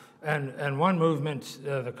gospel. And one movement,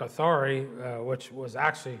 the Cathari, which was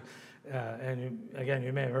actually, again,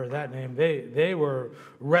 you may have heard that name, they were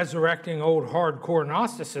resurrecting old hardcore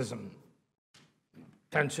Gnosticism.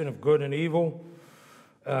 Tension of good and evil,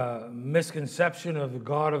 misconception of the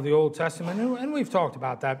God of the Old Testament, and we've talked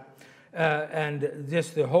about that, and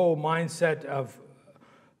just the whole mindset of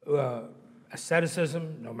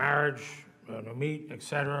asceticism, no marriage, no meat,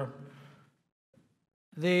 etc.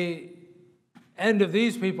 The end of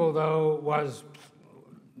these people, though, was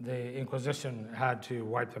the Inquisition had to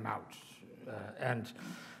wipe them out. And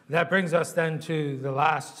that brings us then to the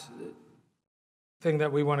last thing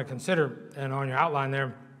that we want to consider, and on your outline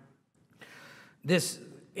there, this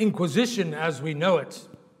Inquisition as we know it,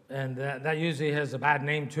 and that usually has a bad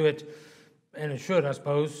name to it, and it should, I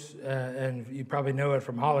suppose, and you probably know it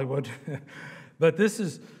from Hollywood. But this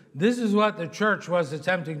is what the church was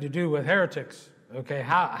attempting to do with heretics. Okay,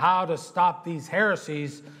 how to stop these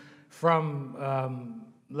heresies from,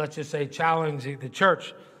 let's just say, challenging the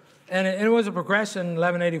church. And it was a progression.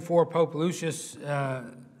 1184, Pope Lucius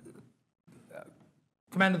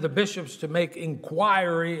commanded the bishops to make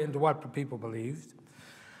inquiry into what the people believed.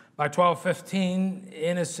 By 1215,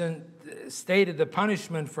 Innocent stated the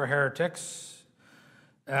punishment for heretics.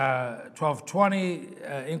 1220,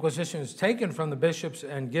 Inquisition is taken from the bishops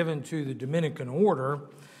and given to the Dominican order,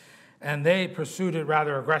 and they pursued it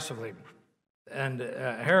rather aggressively. And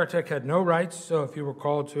a heretic had no rights, so if you were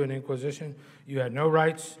called to an Inquisition, you had no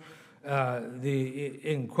rights. The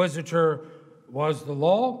inquisitor was the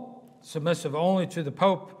law, submissive only to the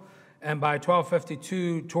Pope, and by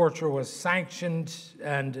 1252, torture was sanctioned,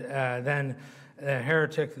 and then the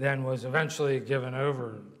heretic then was eventually given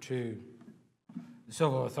over to the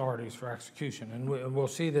civil authorities for execution, and we'll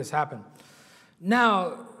see this happen.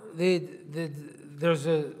 Now, there's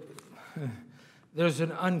an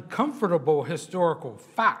uncomfortable historical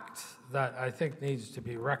fact that I think needs to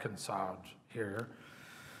be reconciled here,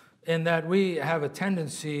 in that we have a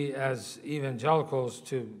tendency as evangelicals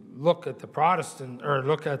to look at the Protestant, or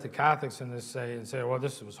look at the Catholics and say, well,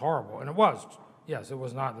 this was horrible. And it was. Yes, it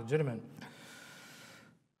was not legitimate.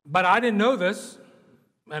 But I didn't know this,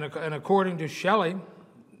 and according to Shelley,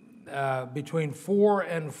 between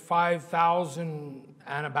 4,000 and 5,000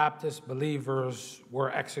 Anabaptist believers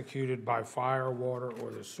were executed by fire, water,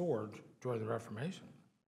 or the sword during the Reformation.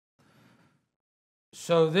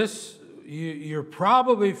 So this, you're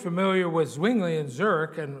probably familiar with Zwingli in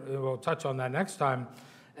Zurich, and we'll touch on that next time.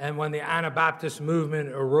 And when the Anabaptist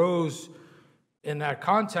movement arose in that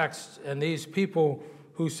context, and these people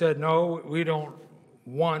who said, no, we don't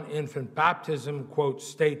want infant baptism, quote,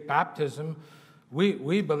 state baptism,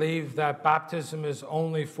 we believe that baptism is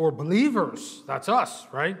only for believers. That's us,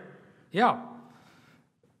 right? Yeah.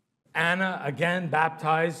 Anna, again,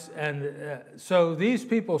 baptized. And so these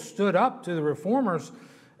people stood up to the reformers,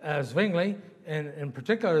 Zwingli, in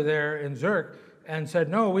particular there in Zurich, and said,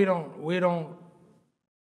 no, we don't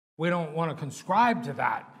want to conscribe to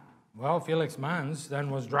that. Well, Felix Manz then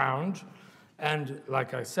was drowned. And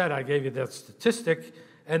like I said, I gave you that statistic.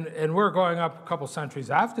 And we're going up a couple centuries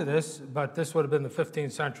after this, but this would have been the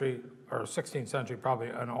 15th century or 16th century probably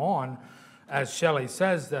and on, as Shelley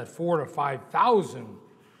says, that 4,000 to 5,000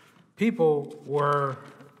 people were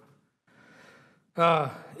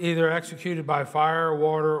either executed by fire,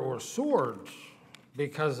 water, or sword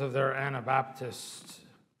because of their Anabaptist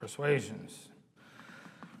persuasions.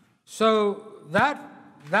 So that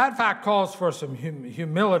fact calls for some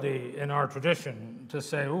humility in our tradition to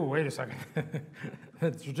say, oh, wait a second.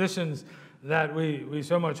 The traditions that we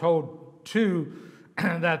so much hold to,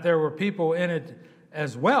 that there were people in it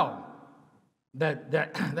as well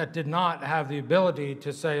that did not have the ability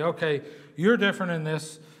to say, okay, you're different in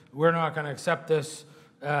this, we're not going to accept this,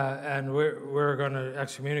 and we're going to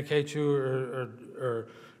excommunicate you or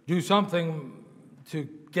do something to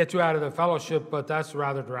get you out of the fellowship, but that's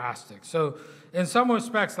rather drastic. So in some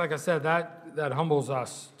respects, like I said, that humbles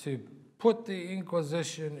us to put the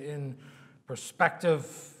Inquisition in perspective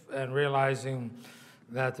and realizing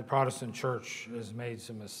that the Protestant church has made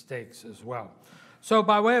some mistakes as well. So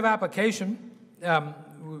by way of application,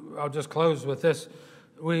 I'll just close with this.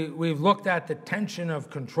 We've looked at the tension of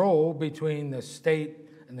control between the state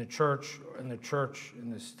and the church and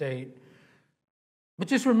the state. But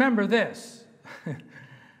just remember this,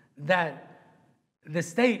 that the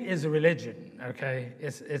state is a religion, okay?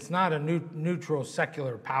 It's not a neutral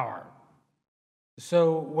secular power.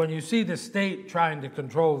 So when you see the state trying to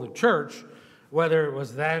control the church, whether it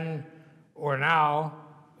was then or now,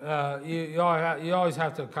 you always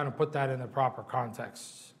have to kind of put that in the proper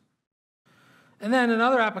context. And then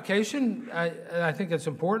another application, I think it's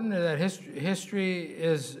important, that history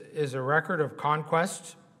is a record of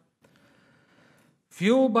conquest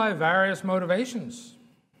fueled by various motivations.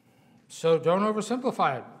 So don't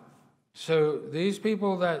oversimplify it. So these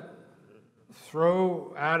people that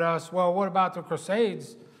throw at us, well, what about the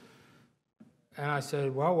Crusades? And I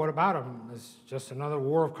said, well, what about them? It's just another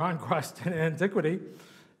war of conquest in antiquity.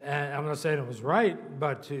 And I'm not saying it was right,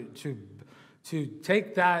 but to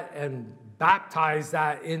take that and baptize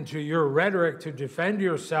that into your rhetoric to defend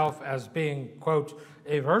yourself as being, quote,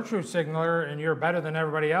 a virtue signaler and you're better than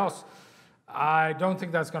everybody else, I don't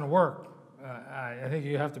think that's going to work. I think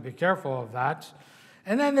you have to be careful of that.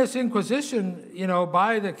 And then this Inquisition,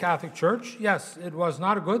 by the Catholic Church, yes, it was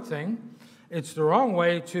not a good thing. It's the wrong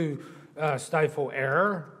way to stifle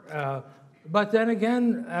error. But then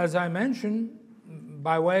again, as I mentioned,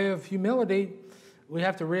 by way of humility, we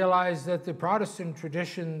have to realize that the Protestant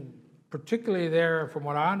tradition, particularly there, from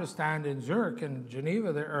what I understand, in Zurich and Geneva,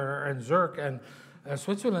 or in Zurich and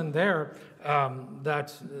Switzerland there,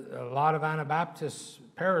 that a lot of Anabaptists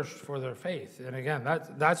perished for their faith. And again,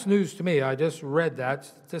 that's news to me. I just read that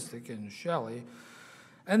statistic in Shelley.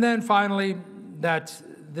 And then finally, that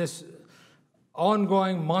this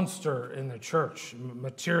ongoing monster in the church,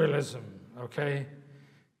 materialism, okay?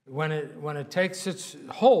 When it takes its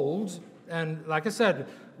hold, and like I said,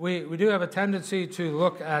 we do have a tendency to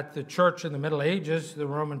look at the church in the Middle Ages, the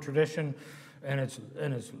Roman tradition, and it's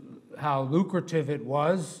how lucrative it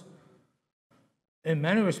was in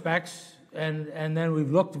many respects, and then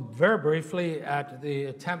we've looked very briefly at the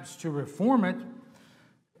attempts to reform it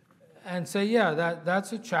and say, yeah,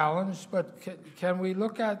 that's a challenge, but can we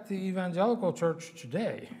look at the evangelical church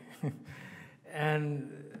today?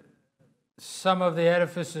 And some of the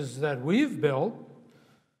edifices that we've built,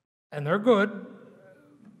 and they're good,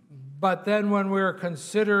 but then when we're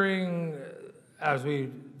considering, as we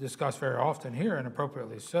discuss very often here, and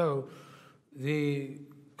appropriately so, the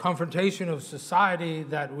confrontation of society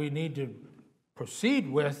that we need to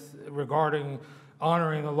proceed with regarding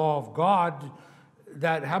honoring the law of God,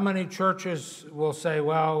 that how many churches will say,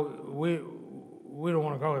 well, we don't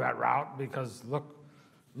want to go that route because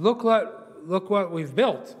look what we've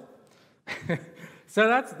built. So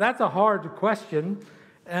that's a hard question,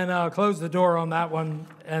 and I'll close the door on that one.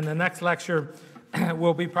 And the next lecture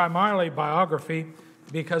will be primarily biography,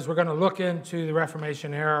 because we're going to look into the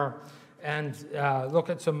Reformation era and look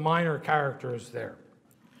at some minor characters there.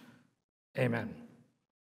 Amen.